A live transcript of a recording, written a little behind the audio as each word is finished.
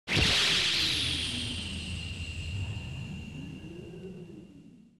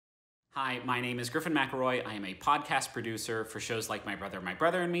Hi, my name is Griffin McElroy. I am a podcast producer for shows like My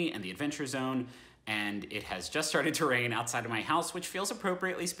Brother and Me and The Adventure Zone, and it has just started to rain outside of my house, which feels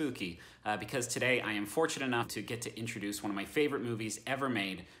appropriately spooky, because today I am fortunate enough to get to introduce one of my favorite movies ever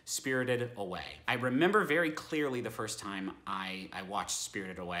made, Spirited Away. I remember very clearly the first time I watched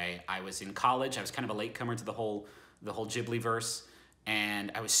Spirited Away. I was in college. I was kind of a latecomer to the whole Ghibli verse.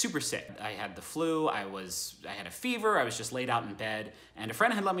 And I was super sick. I had the flu, I had a fever, I was just laid out in bed, and a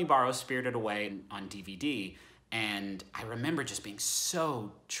friend had let me borrow Spirited Away on DVD, and I remember just being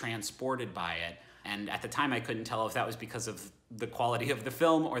so transported by it. And at the time I couldn't tell if that was because of the quality of the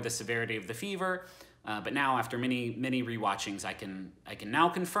film or the severity of the fever, but now after many rewatchings, I can now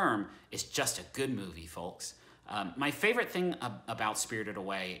confirm it's just a good movie, folks. My favorite thing about Spirited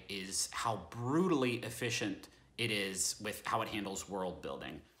Away is how brutally efficient it is with how it handles world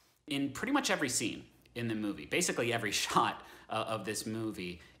building. In pretty much every scene in the movie, basically every shot of this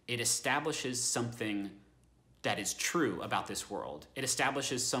movie, it establishes something that is true about this world. It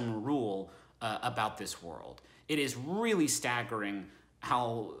establishes some rule about this world. It is really staggering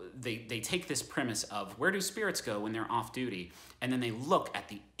how they take this premise of where do spirits go when they're off duty, and then they look at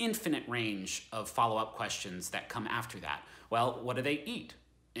the infinite range of follow-up questions that come after that. Well, what do they eat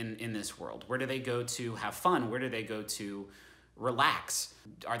in this world? Where do they go to have fun? Where do they go to relax?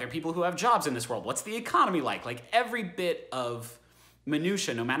 Are there people who have jobs in this world? What's the economy like? Like every bit of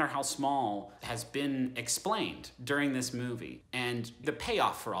minutia, no matter how small, has been explained during this movie. And the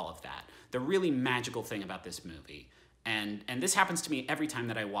payoff for all of that, the really magical thing about this movie, and this happens to me every time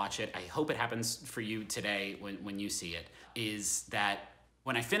that I watch it, I hope it happens for you today when you see it, is that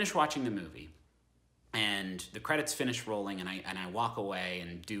when I finish watching the movie, and the credits finish rolling and I walk away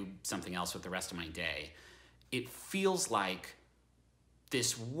and do something else with the rest of my day, it feels like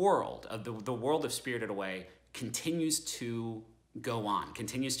this world, of the world of Spirited Away, continues to go on,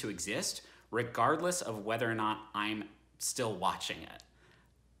 continues to exist, regardless of whether or not I'm still watching it.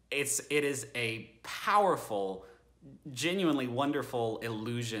 It is a powerful, genuinely wonderful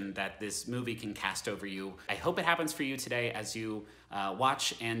illusion that this movie can cast over you. I hope it happens for you today as you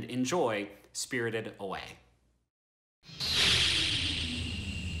watch and enjoy Spirited Away.